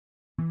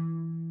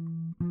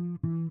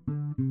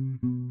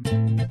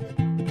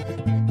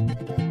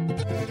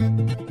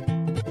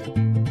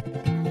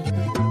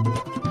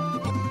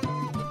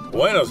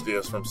Buenos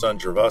dias from San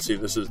Gervasi.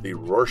 This is the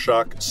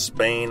Rorschach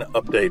Spain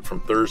update from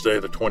Thursday,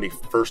 the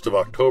 21st of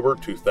October,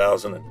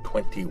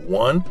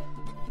 2021.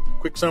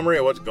 Quick summary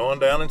of what's going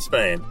down in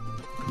Spain.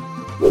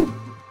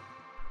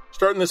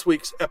 Starting this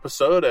week's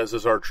episode, as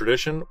is our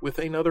tradition, with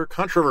another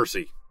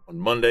controversy. On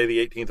Monday,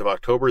 the 18th of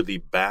October, the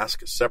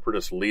Basque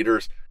separatist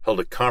leaders held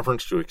a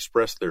conference to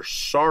express their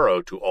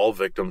sorrow to all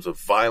victims of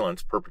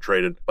violence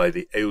perpetrated by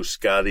the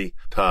Euskadi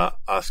Ta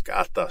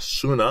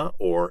Askatasuna,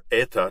 or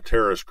ETA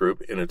terrorist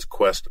group, in its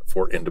quest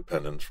for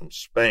independence from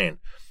Spain.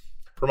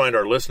 To remind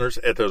our listeners,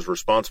 ETA is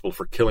responsible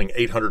for killing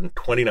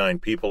 829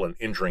 people and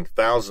injuring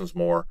thousands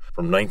more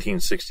from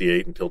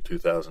 1968 until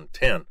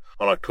 2010.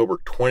 On October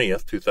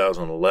 20th,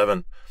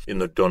 2011, in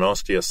the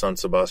Donostia San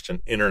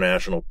Sebastian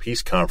International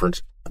Peace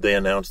Conference, they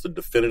announced the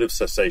definitive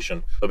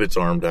cessation of its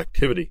armed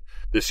activity.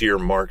 This year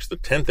marks the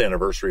 10th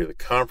anniversary of the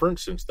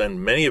conference. Since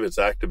then, many of its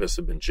activists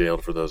have been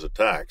jailed for those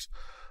attacks.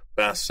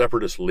 Basque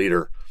separatist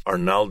leader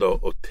Arnaldo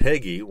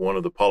Otegi, one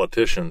of the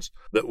politicians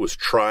that was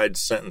tried,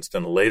 sentenced,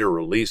 and later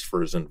released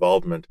for his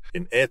involvement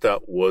in ETA,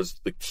 was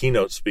the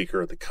keynote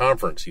speaker at the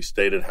conference. He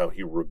stated how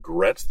he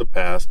regrets the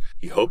past.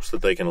 He hopes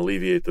that they can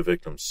alleviate the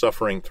victims'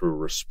 suffering through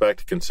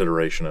respect,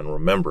 consideration, and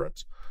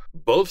remembrance.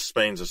 Both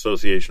Spain's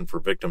Association for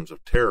Victims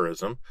of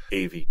Terrorism,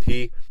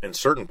 AVT, and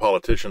certain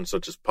politicians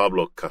such as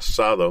Pablo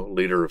Casado,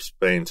 leader of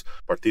Spain's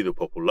Partido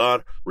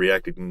Popular,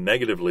 reacted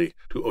negatively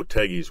to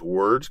Otegi's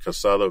words.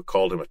 Casado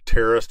called him a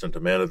terrorist and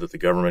demanded that the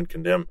government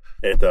condemn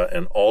ETA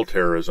and all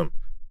terrorism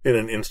in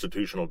an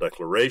institutional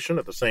declaration.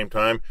 At the same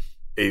time,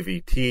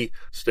 AVT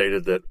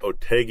stated that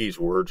Otegi's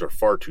words are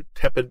far too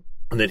tepid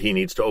and that he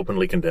needs to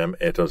openly condemn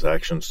ETA's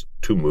actions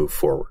to move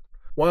forward.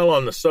 While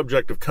on the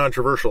subject of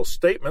controversial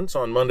statements,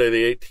 on Monday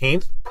the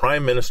 18th,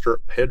 Prime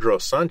Minister Pedro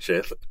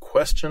Sanchez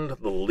questioned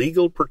the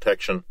legal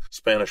protection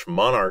Spanish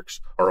monarchs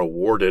are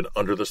awarded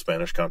under the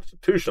Spanish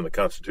Constitution. The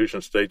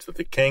Constitution states that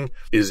the king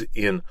is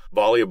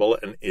inviolable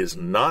and is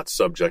not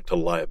subject to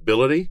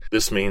liability.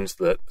 This means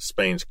that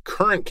Spain's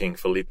current king,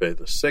 Felipe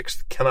VI,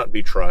 cannot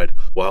be tried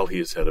while he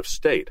is head of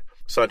state.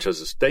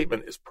 Sanchez's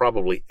statement is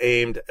probably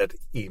aimed at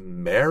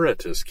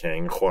emeritus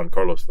King Juan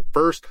Carlos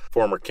I.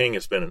 Former king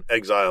has been in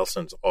exile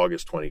since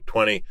August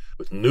 2020,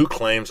 with new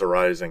claims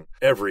arising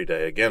every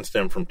day against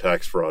him, from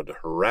tax fraud to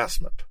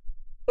harassment.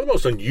 One of the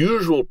most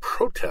unusual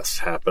protests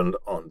happened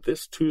on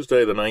this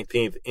Tuesday, the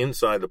 19th,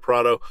 inside the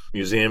Prado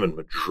Museum in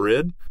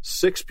Madrid.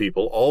 6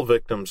 people, all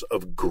victims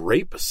of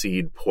grape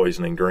seed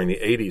poisoning during the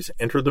 80s,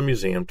 entered the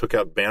museum, took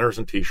out banners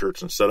and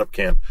T-shirts, and set up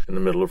camp in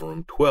the middle of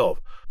room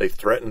 12. They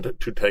threatened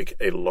to take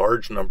a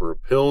large number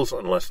of pills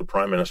unless the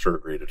Prime Minister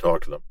agreed to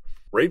talk to them.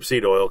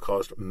 Rapeseed oil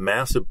caused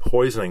massive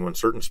poisoning when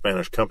certain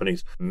Spanish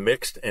companies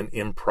mixed and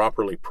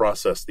improperly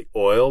processed the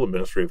oil. The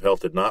Ministry of Health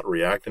did not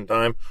react in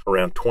time.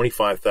 Around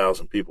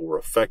 25,000 people were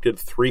affected.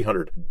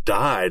 300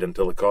 died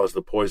until the cause of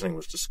the poisoning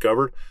was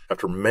discovered.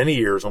 After many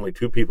years, only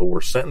 2 people were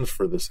sentenced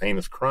for this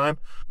heinous crime.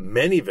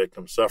 Many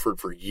victims suffered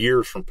for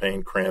years from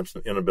pain, cramps,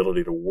 and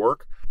inability to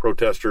work.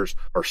 Protesters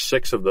are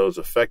 6 of those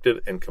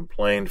affected and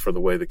complained for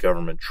the way the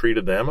government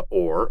treated them,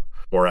 or,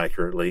 more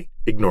accurately,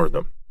 ignored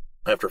them.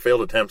 After failed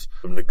attempts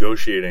of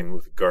negotiating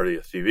with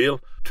Guardia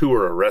Civil, 2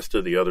 were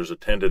arrested, the others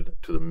attended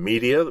to the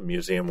media. The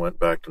museum went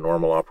back to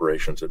normal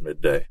operations at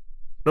midday.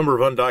 Number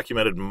of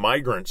undocumented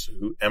migrants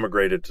who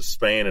emigrated to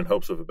Spain in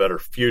hopes of a better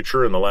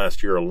future in the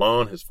last year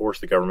alone has forced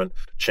the government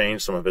to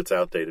change some of its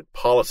outdated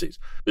policies.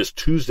 This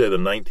Tuesday, the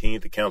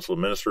 19th, the Council of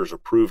Ministers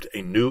approved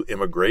a new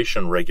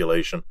immigration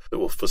regulation that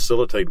will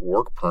facilitate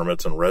work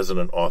permits and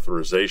resident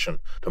authorization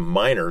to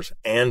minors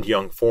and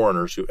young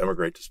foreigners who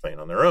emigrate to Spain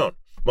on their own.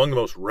 Among the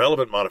most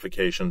relevant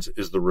modifications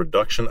is the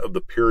reduction of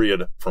the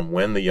period from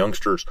when the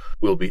youngsters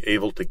will be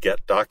able to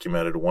get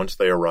documented once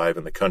they arrive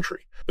in the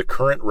country. The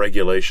current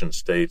regulation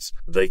states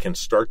they can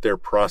start their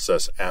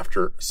process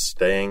after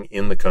staying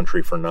in the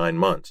country for 9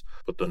 months,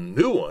 but the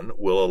new one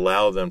will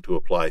allow them to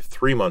apply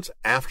 3 months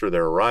after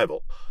their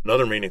arrival.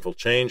 Another meaningful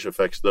change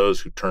affects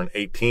those who turn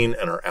 18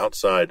 and are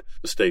outside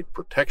the state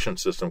protection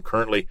system.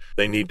 Currently,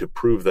 they need to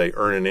prove they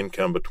earn an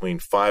income between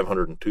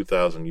 500 and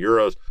 2,000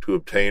 euros to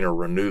obtain or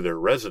renew their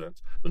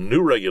residence. The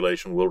new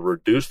regulation will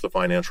reduce the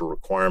financial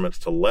requirements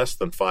to less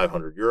than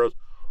 500 euros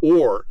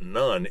or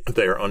none if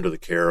they are under the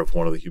care of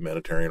one of the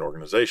humanitarian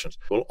organizations.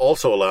 It will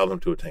also allow them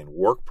to attain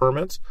work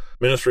permits.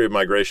 Ministry of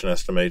Migration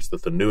estimates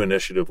that the new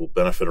initiative will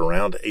benefit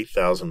around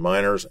 8,000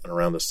 minors and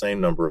around the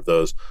same number of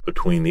those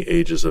between the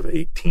ages of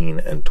 18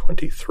 and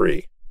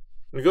 23.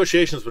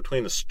 Negotiations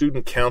between the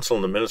Student Council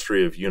and the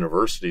Ministry of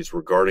Universities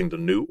regarding the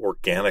new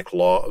organic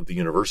law of the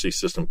university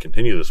system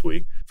continue this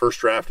week. First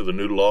draft of the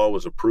new law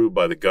was approved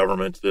by the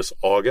government this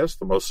August.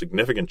 The most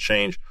significant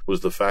change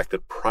was the fact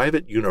that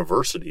private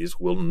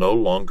universities will no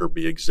longer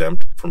be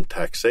exempt from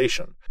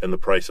taxation, and the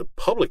price of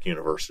public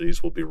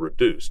universities will be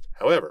reduced.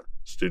 However,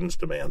 Students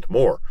demand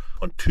more.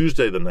 On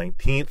Tuesday, the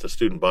 19th, the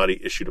student body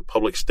issued a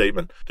public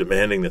statement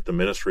demanding that the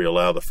ministry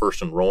allow the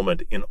first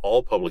enrollment in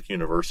all public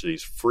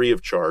universities free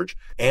of charge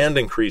and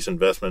increase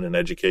investment in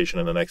education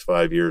in the next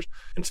 5 years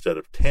instead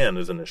of 10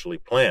 as initially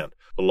planned.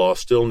 The law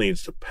still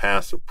needs to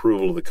pass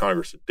approval of the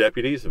Congress of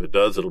Deputies. If it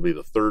does, it'll be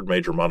the third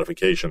major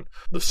modification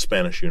of the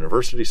Spanish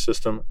university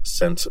system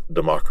since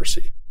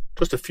democracy.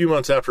 Just a few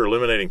months after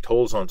eliminating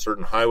tolls on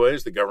certain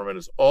highways, the government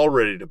is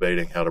already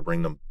debating how to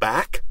bring them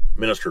back.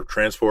 Minister of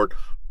Transport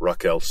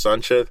Raquel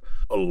Sanchez,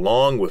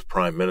 along with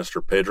Prime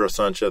Minister Pedro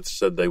Sanchez,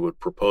 said they would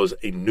propose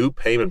a new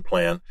payment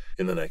plan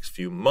in the next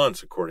few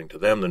months. According to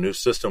them, the new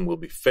system will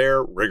be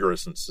fair,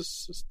 rigorous, and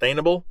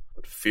sustainable.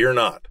 But fear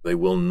not, they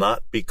will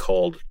not be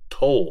called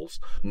tolls.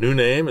 New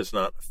name is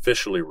not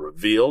officially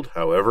revealed.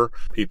 However,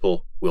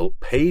 people will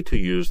pay to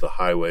use the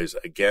highways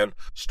again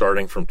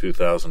starting from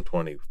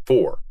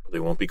 2024. They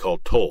won't be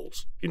called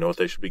tolls. If you know what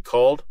they should be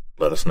called,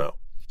 let us know.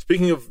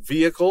 Speaking of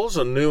vehicles,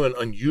 a new and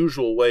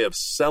unusual way of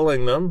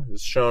selling them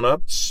has shown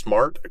up.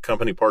 Smart, a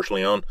company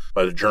partially owned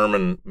by the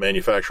German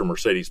manufacturer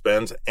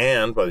Mercedes-Benz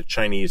and by the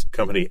Chinese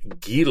company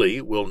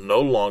Geely, will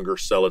no longer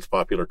sell its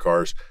popular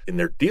cars in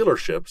their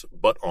dealerships,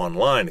 but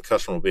online. The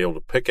customer will be able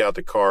to pick out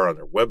the car on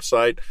their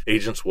website.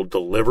 Agents will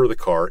deliver the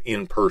car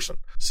in person.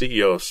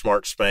 CEO of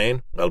Smart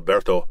Spain,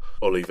 Alberto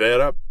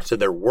Oliveira, said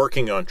they're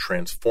working on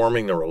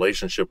transforming the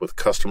relationship with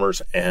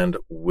customers and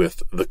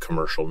with the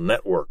commercial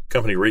network. The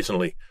company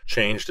recently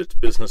changed its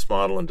business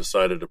model and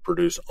decided to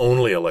produce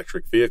only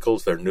electric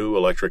vehicles. Their new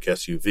electric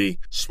SUV,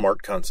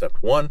 Smart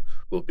Concept 1,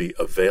 will be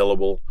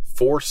available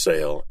for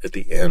sale at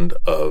the end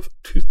of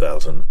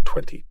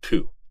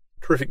 2022.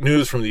 Terrific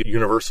news from the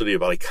University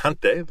of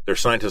Alicante. Their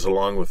scientists,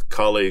 along with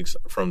colleagues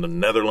from the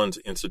Netherlands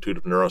Institute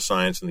of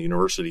Neuroscience and the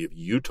University of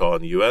Utah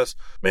in the U.S.,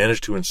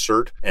 managed to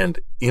insert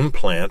and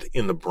implant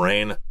in the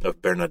brain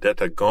of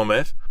Bernadetta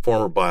Gomez,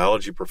 former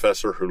biology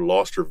professor who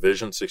lost her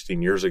vision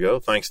 16 years ago.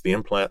 Thanks to the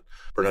implant,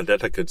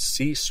 Bernadetta could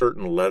see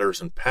certain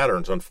letters and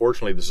patterns.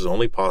 Unfortunately, this is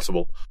only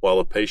possible while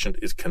a patient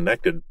is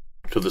connected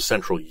to the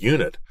central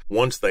unit.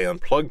 Once they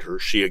unplugged her,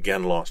 she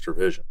again lost her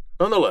vision.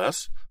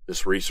 Nonetheless,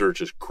 this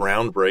research is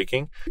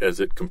groundbreaking as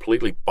it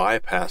completely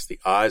bypassed the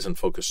eyes and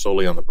focused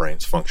solely on the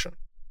brain's function.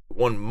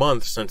 1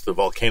 month since the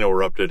volcano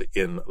erupted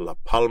in La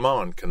Palma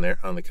on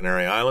the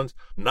Canary Islands,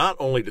 not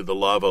only did the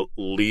lava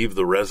leave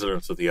the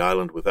residents of the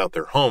island without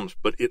their homes,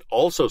 but it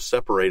also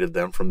separated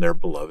them from their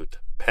beloved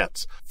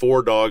pets.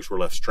 4 dogs were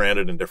left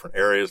stranded in different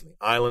areas in the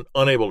island,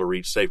 unable to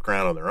reach safe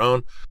ground on their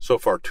own. So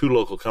far, 2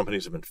 local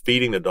companies have been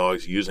feeding the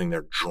dogs using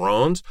their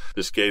drones.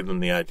 This gave them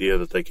the idea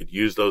that they could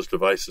use those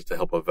devices to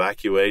help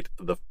evacuate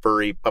the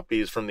furry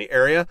puppies from the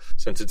area.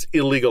 Since it's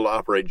illegal to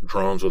operate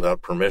drones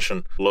without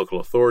permission, local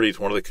authorities,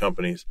 one of the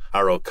companies,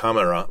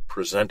 Aerocamera,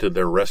 presented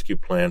their rescue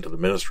plan to the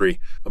Ministry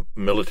of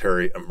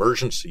Military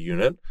Emergency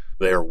Unit.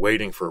 They are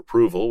waiting for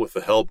approval with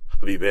the help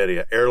of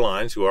Iberia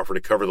Airlines, who offered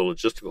to cover the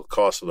logistical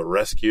costs of the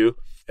rescue,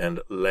 and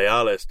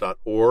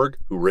Leales.org,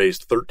 who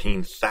raised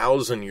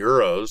 13,000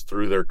 euros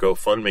through their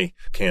GoFundMe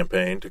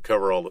campaign to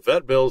cover all the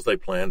vet bills. They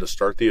plan to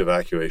start the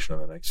evacuation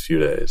in the next few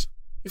days.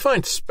 You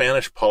find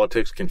Spanish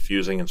politics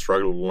confusing and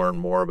struggle to learn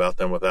more about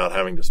them without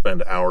having to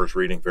spend hours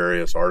reading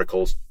various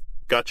articles?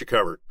 Got you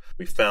covered.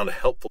 We found a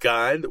helpful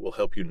guide that will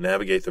help you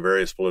navigate the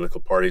various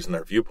political parties and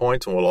their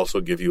viewpoints, and will also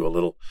give you a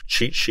little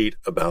cheat sheet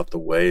about the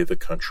way the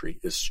country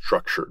is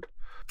structured.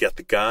 Get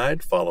the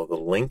guide, follow the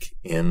link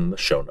in the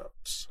show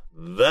notes.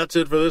 That's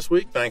it for this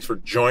week. Thanks for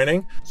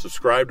joining.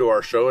 Subscribe to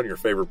our show in your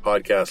favorite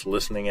podcast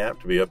listening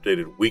app to be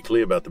updated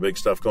weekly about the big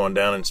stuff going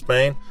down in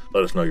Spain.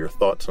 Let us know your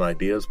thoughts and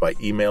ideas by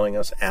emailing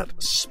us at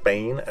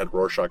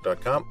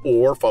spain@rorschach.com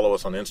or follow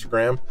us on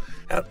Instagram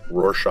at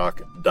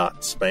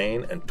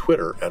rorschach.spain and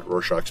Twitter at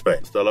rorschachspain.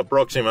 Hasta la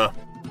próxima.